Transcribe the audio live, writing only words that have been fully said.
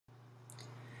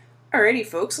Alrighty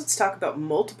folks, let's talk about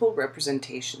multiple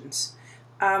representations.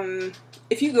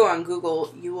 If you go on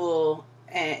Google, you will,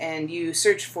 and you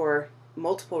search for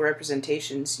multiple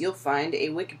representations, you'll find a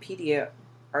Wikipedia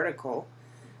article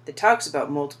that talks about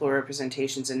multiple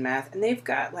representations in math, and they've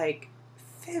got like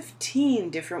 15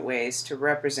 different ways to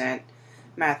represent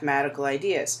mathematical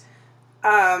ideas.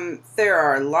 There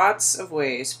are lots of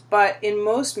ways, but in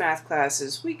most math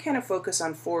classes, we kind of focus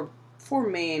on four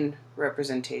main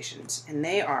representations, and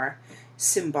they are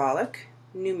symbolic,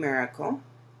 numerical,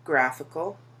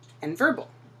 graphical, and verbal.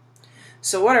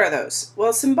 So what are those?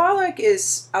 Well, symbolic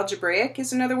is algebraic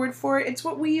is another word for it. It's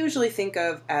what we usually think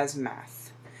of as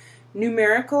math.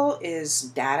 Numerical is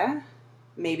data,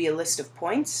 maybe a list of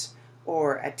points,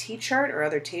 or a t-chart or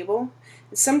other table.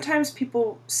 Sometimes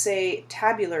people say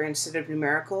tabular instead of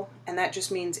numerical, and that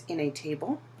just means in a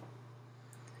table.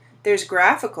 There's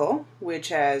graphical, which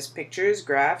has pictures,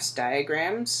 graphs,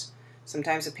 diagrams.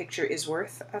 Sometimes a picture is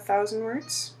worth 1,000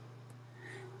 words.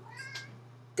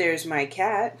 There's my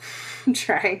cat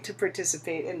trying to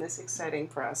participate in this exciting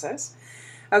process.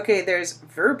 Okay, there's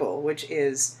verbal, which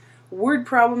is word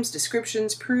problems,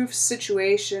 descriptions, proofs,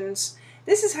 situations.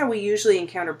 This is how we usually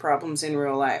encounter problems in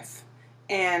real life.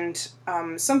 And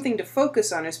something to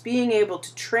focus on is being able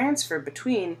to transfer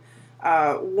between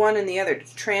one and the other,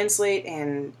 to translate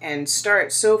and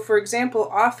start. So for example,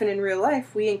 often in real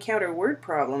life we encounter word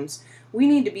problems. We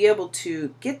need to be able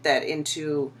to get that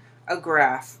into a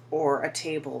graph or a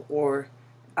table or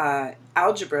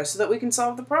algebra so that we can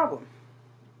solve the problem.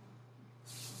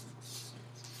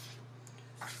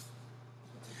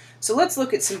 So let's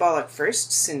look at symbolic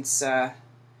first, since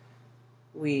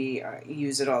we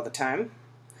use it all the time.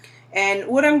 And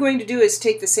what I'm going to do is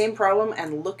take the same problem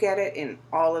and look at it in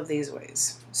all of these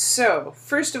ways. So,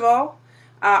 first of all,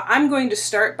 I'm going to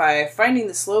start by finding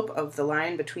the slope of the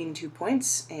line between 2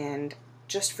 points, and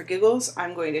just for giggles,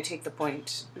 I'm going to take the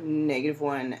point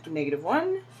 -1,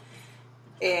 -1,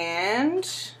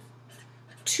 and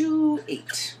 2,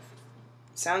 8.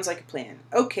 Sounds like a plan.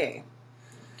 Okay.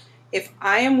 If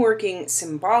I am working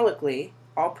symbolically,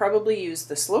 I'll probably use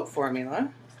the slope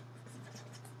formula.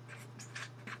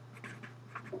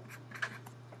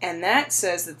 And that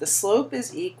says that the slope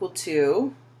is equal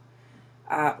to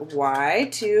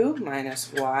y2 minus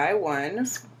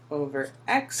y1 over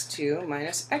x2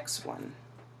 minus x1.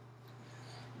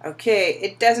 Okay,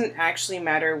 it doesn't actually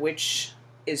matter which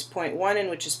is point 1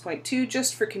 and which is point 2.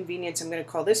 Just for convenience, I'm going to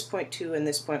call this point 2 and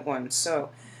this point 1.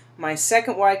 So my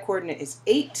second y-coordinate is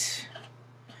 8.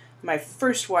 My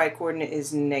first y-coordinate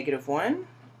is -1.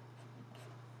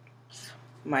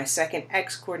 My second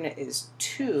x-coordinate is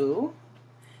 2.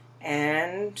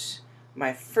 And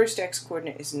my first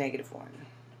x-coordinate is -1.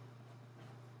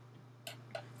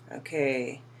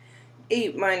 Okay,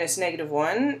 8 minus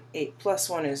 -1, 8 plus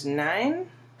 1 is 9.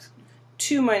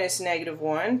 2 minus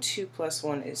 -1, 2 plus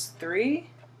 1 is 3.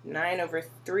 9 over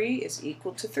 3 is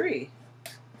equal to 3.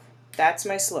 That's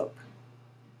my slope.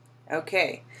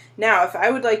 Okay, now if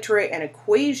I would like to write an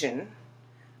equation,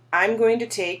 I'm going to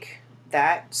take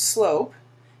that slope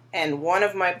and one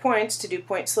of my points to do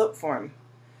point-slope form.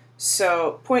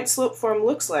 So point-slope form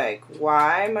looks like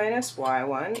y minus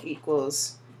y1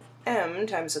 equals m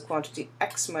times the quantity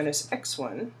x minus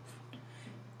x1.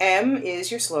 M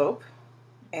is your slope,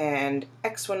 and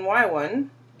x1, y1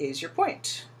 is your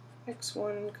point.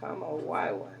 x1, comma,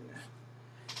 y1.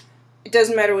 It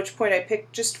doesn't matter which point I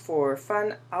pick, just for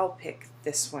fun, I'll pick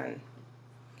this one.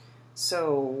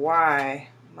 So y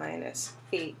minus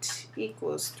 8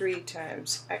 equals 3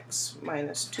 times x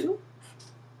minus 2.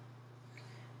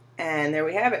 And there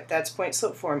we have it. That's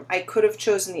point-slope form. I could have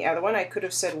chosen the other one. I could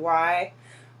have said y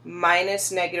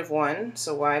minus -1,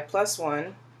 so y plus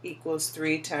 1 equals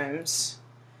 3 times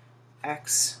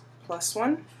x plus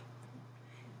 1.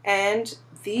 And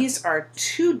these are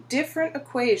two different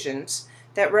equations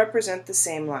that represent the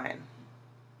same line.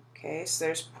 Okay, so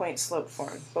there's point-slope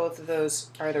form. Both of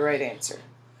those are the right answer.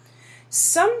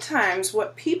 Sometimes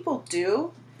what people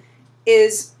do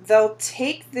is they'll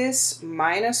take this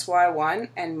minus y1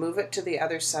 and move it to the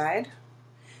other side.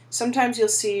 Sometimes you'll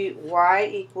see y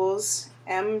equals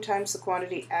m times the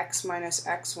quantity x minus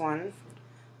x1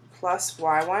 plus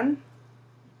y1.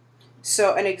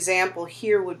 So an example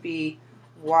here would be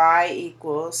y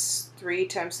equals 3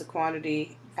 times the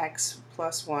quantity x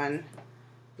plus 1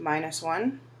 minus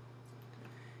 1.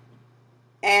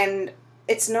 And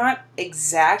it's not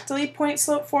exactly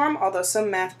point-slope form, although some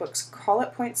math books call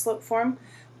it point-slope form,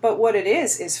 but what it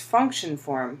is function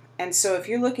form. And so if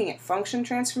you're looking at function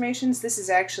transformations, this is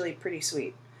actually pretty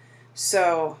sweet.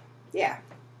 So, yeah.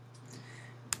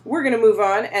 We're going to move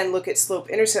on and look at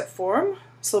slope-intercept form.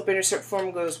 Slope-intercept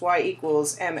form goes y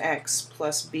equals mx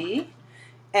plus b.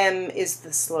 M is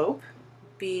the slope,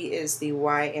 b is the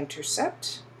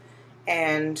y-intercept,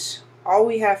 and all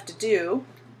we have to do,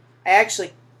 I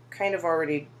actually kind of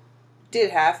already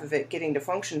did half of it getting to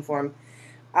function form.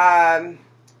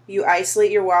 You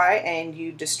isolate your y and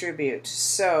you distribute.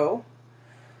 So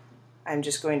I'm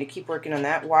just going to keep working on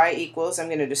that. Y equals, I'm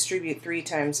going to distribute 3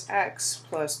 times x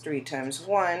plus 3 times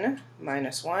 1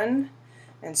 minus 1.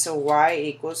 And so y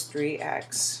equals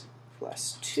 3x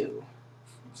plus 2.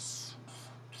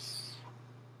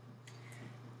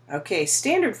 Okay,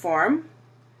 standard form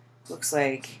looks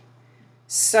like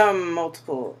some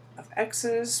multiple of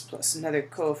x's plus another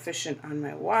coefficient on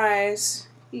my y's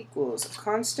equals a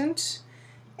constant.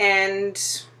 And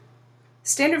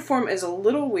standard form is a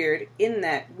little weird in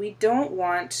that we don't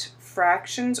want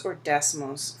fractions or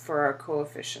decimals for our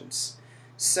coefficients.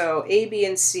 So a, b,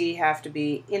 and c have to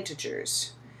be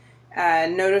integers.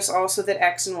 Notice also that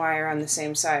x and y are on the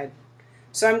same side.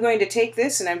 So I'm going to take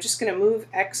this and I'm just going to move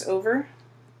x over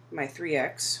my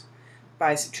 3x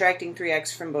by subtracting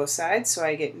 3x from both sides. So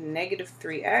I get negative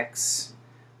 3x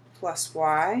plus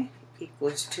y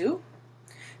equals 2.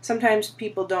 Sometimes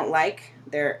people don't like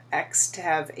their x to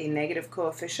have a negative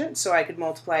coefficient, so I could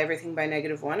multiply everything by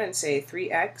negative 1 and say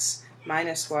 3x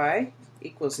minus y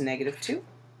equals negative 2.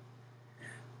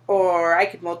 Or I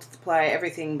could multiply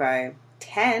everything by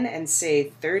 10 and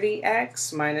say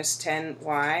 30x minus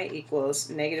 10y equals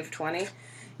negative 20.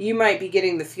 You might be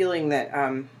getting the feeling that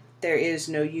there is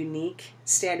no unique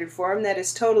standard form. That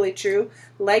is totally true.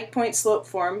 Like point slope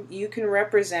form, you can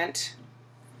represent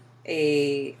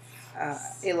a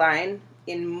line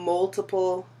in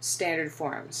multiple standard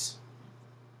forms.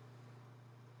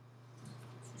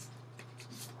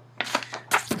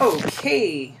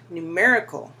 Okay,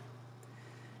 numerical.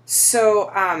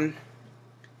 So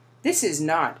this is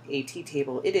not a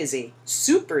t-table. It is a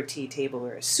super t-table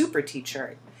or a super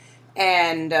t-chart.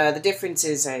 And the difference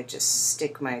is I just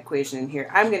stick my equation in here.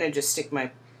 I'm going to just stick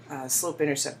my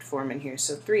slope-intercept form in here.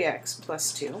 So 3x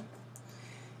plus 2.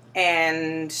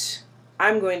 And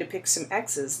I'm going to pick some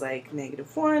x's like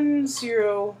negative 1,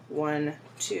 0, 1,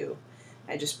 2.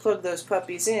 I just plug those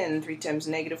puppies in. 3 times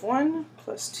negative 1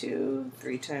 plus 2,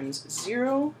 3 times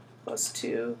 0 plus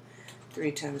 2,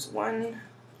 3 times 1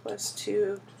 plus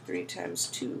 2, 3 times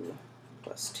 2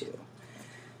 plus 2.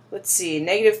 Let's see,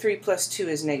 negative 3 plus 2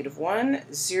 is negative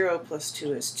 1, 0 plus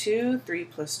 2 is 2, 3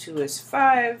 plus 2 is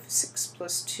 5, 6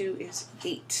 plus 2 is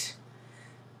 8.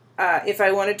 If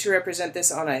I wanted to represent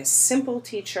this on a simple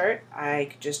t-chart, I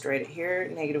could just write it here,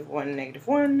 negative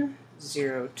 1,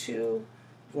 0, 2,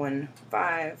 1,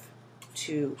 5,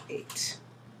 2, 8.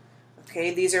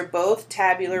 Okay, these are both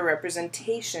tabular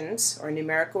representations or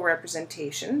numerical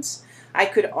representations. I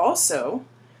could also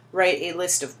write a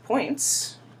list of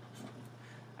points.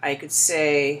 I could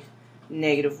say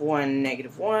negative 1,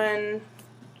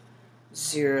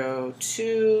 0,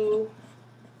 2,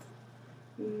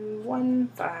 1,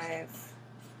 5,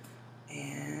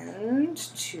 and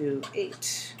 2,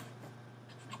 8.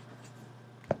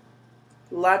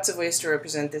 Lots of ways to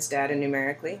represent this data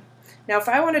numerically. Now, if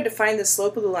I wanted to find the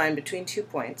slope of the line between 2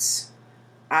 points,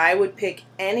 I would pick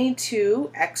any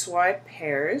 2 xy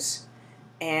pairs,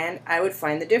 and I would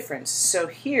find the difference. So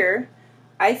here,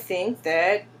 I think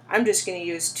that I'm just going to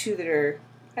use 2 that are,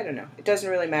 I don't know, it doesn't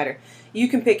really matter. You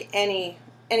can pick any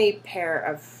pair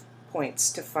of points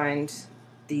to find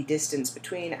the distance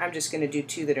between. I'm just going to do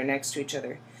 2 that are next to each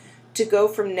other. To go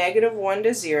from negative 1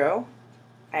 to 0,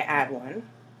 I add 1.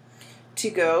 To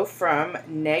go from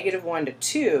negative 1 to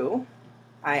 2,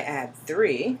 I add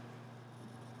 3.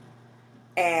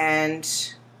 And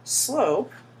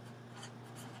slope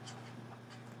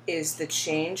is the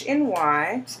change in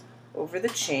y over the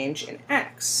change in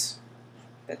x.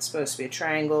 That's supposed to be a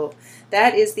triangle.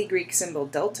 That is the Greek symbol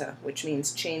delta, which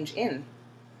means change in.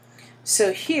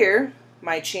 So here,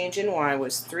 my change in y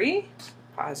was 3,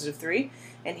 positive 3,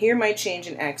 and here my change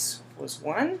in x was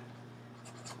 1,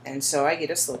 and so I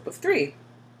get a slope of 3.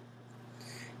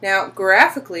 Now,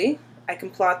 graphically, I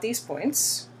can plot these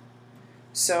points.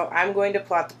 So I'm going to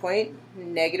plot the point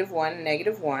negative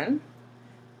 1,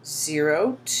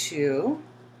 0, 2,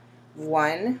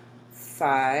 1,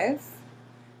 5,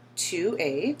 2,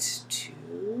 8,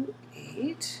 2,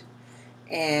 8,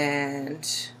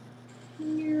 and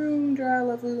draw a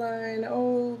lovely line.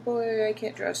 Oh boy, I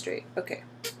can't draw straight. Okay.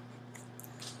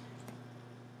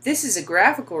 This is a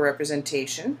graphical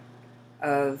representation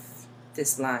of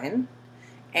this line,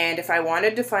 and if I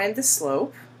wanted to find the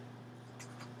slope,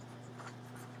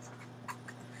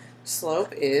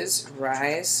 slope is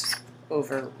rise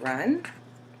over run.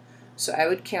 So I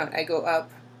would count. I go up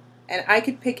And I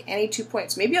could pick any 2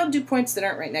 points. Maybe I'll do points that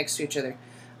aren't right next to each other.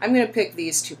 I'm going to pick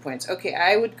these 2 points. Okay,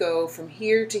 I would go from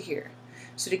here to here.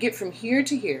 So to get from here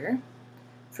to here,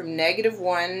 from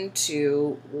 -1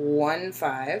 to 1,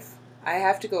 5, I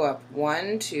have to go up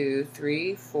 1, 2,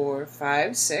 3, 4,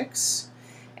 5, 6,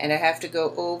 and I have to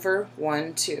go over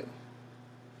 1, 2.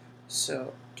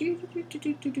 So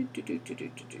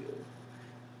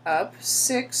up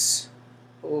 6,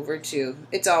 over 2.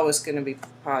 It's always going to be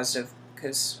positive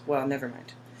because, well, never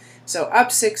mind. So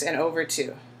up 6 and over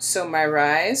 2. So my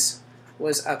rise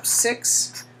was up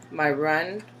 6, my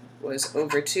run was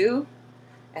over 2,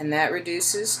 and that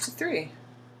reduces to 3.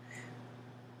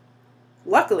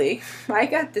 Luckily, I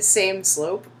got the same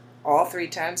slope all 3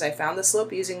 times I found the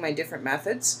slope using my different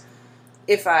methods.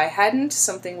 If I hadn't,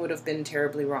 something would have been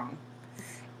terribly wrong.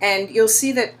 And you'll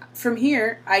see that from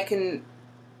here, I can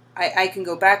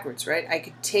go backwards, right? I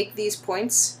could take these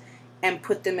points and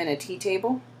put them in a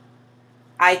t-table.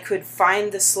 I could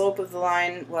find the slope of the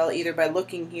line, well, either by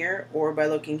looking here or by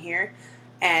looking here.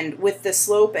 And with the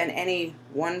slope and any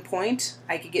one point,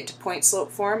 I could get to point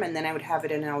slope form, and then I would have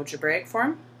it in algebraic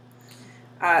form.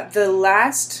 The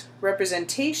last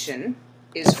representation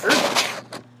is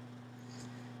verbal.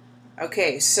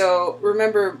 Okay, so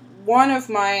remember, one of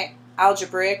my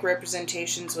algebraic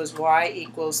representations was y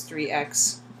equals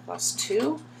 3x plus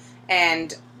 2.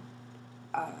 And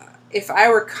if I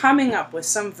were coming up with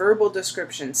some verbal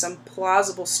description, some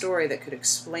plausible story that could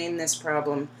explain this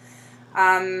problem,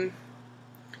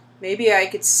 maybe I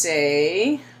could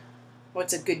say,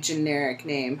 what's a good generic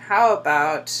name? How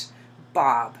about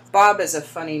Bob? Bob is a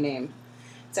funny name.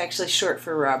 It's actually short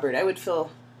for Robert. I would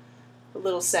feel a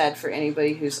little sad for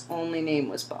anybody whose only name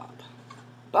was Bob.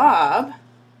 Bob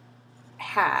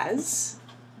has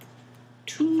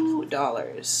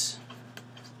 $2.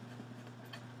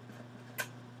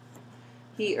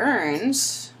 He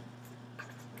earns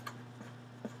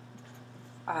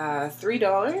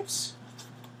 $3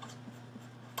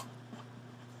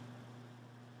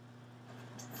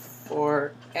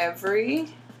 for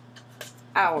every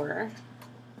hour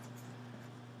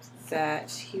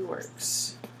that he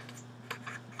works.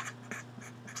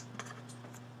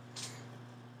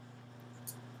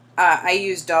 I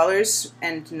use dollars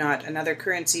and not another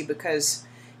currency because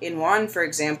in won, for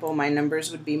example, my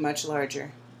numbers would be much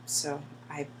larger. So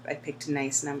I picked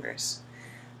nice numbers.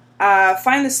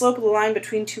 Find the slope of the line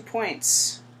between 2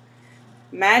 points.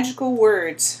 Magical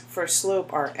words for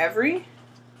slope are every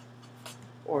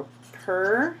or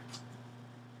per.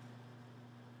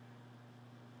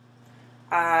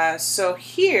 So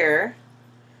here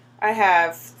I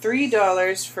have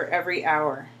 $3 for every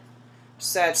hour.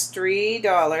 So that's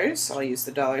 $3, I'll use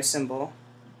the dollar symbol,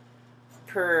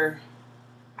 per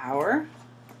hour.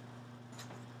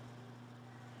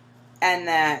 And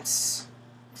that's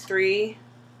 $3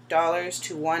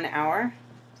 to 1 hour.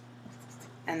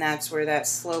 And that's where that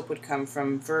slope would come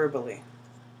from verbally.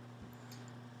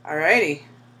 Alrighty,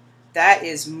 that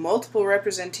is multiple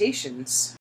representations.